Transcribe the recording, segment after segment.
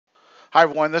Hi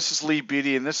everyone, this is Lee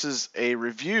Beatty, and this is a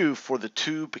review for the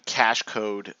Tube Cash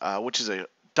Code, which is a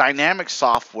dynamic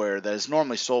software that is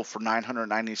normally sold for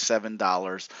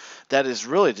 $997. That is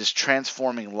really just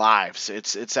transforming lives.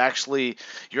 It's actually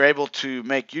you're able to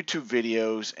make YouTube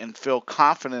videos and feel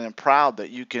confident and proud that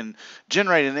you can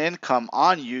generate an income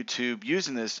on YouTube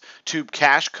using this Tube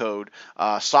Cash Code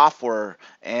software,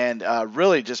 and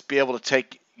really just be able to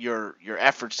take your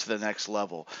efforts to the next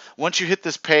level. Once you hit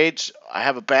this page, I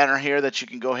have a banner here that you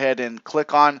can go ahead and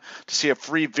click on to see a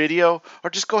free video, or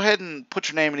just go ahead and put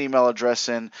your name and email address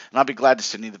in, and I'll be glad to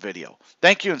send you the video.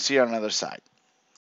 Thank you, and see you on the other side.